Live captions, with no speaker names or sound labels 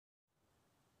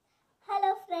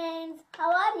friends,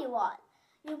 how are you all?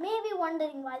 You may be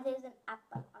wondering why there is an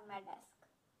apple on my desk.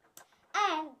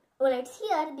 And well, it's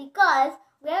here because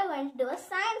we are going to do a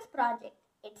science project.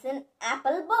 It's an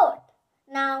apple boat.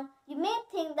 Now, you may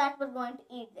think that we're going to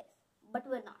eat this, but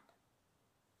we're not.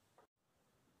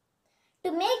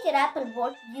 To make your apple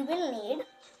boat, you will need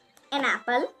an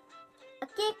apple, a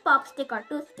cake pop stick or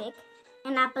toothpick,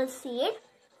 an apple seed,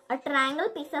 a triangle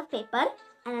piece of paper,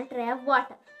 and a tray of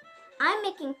water. I'm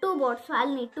making 2 boats, so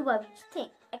I'll need 2 of each thing,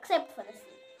 except for the seed.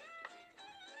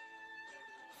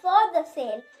 For the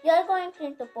sail, you're going to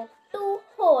need to poke 2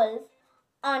 holes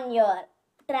on your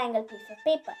triangle piece of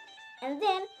paper. And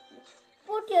then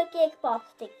put your cake pop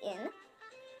stick in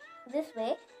this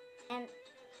way, and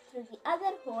through the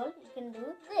other hole, you can do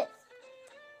this.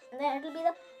 And then it will be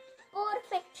the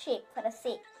perfect shape for a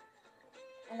sail.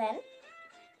 And then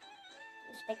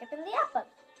you stick it in the apple.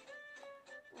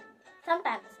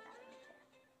 Sometimes it's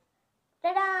an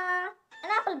apple. Ta-da!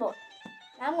 An apple boat.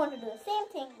 Now I'm going to do the same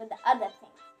thing with the other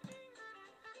things.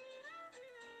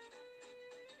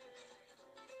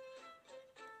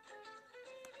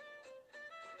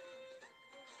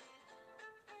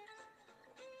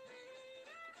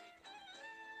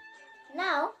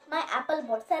 Now my apple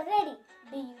boats are ready.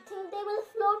 Do you think they will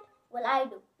float? Well, I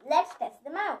do. Let's test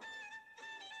them out.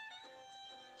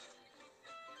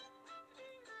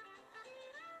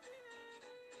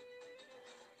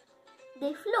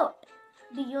 They float.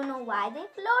 Do you know why they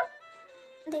float?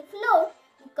 They float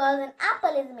because an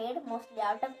apple is made mostly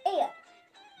out of air.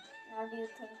 Now do you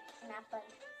think an apple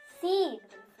seed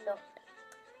will float?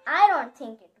 I don't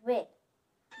think it will.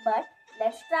 But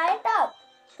let's try it out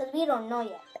because we don't know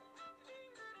yet.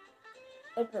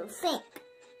 It will sink.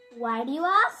 Why do you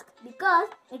ask? Because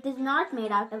it is not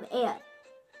made out of air.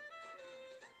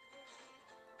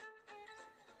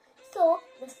 So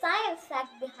the science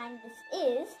fact behind this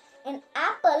is an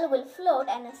apple will float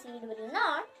and a seed will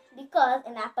not, because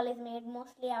an apple is made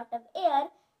mostly out of air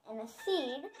and a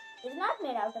seed is not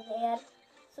made out of air,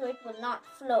 so it will not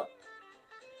float.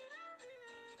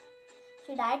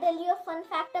 Should I tell you a fun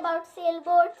fact about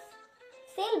sailboats?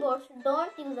 Sailboats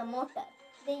don't use a motor.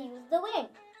 They use the wind.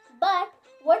 But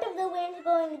what if the wind is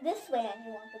going this way and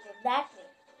you want to go that way?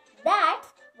 That's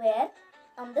where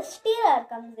the steerer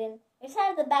comes in. It's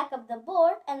at the back of the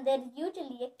boat and there's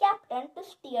usually a captain to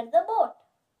steer the boat.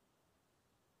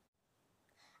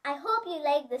 I hope you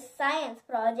like this science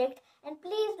project and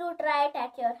please do try it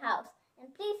at your house.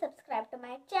 And please subscribe to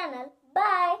my channel.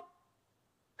 Bye!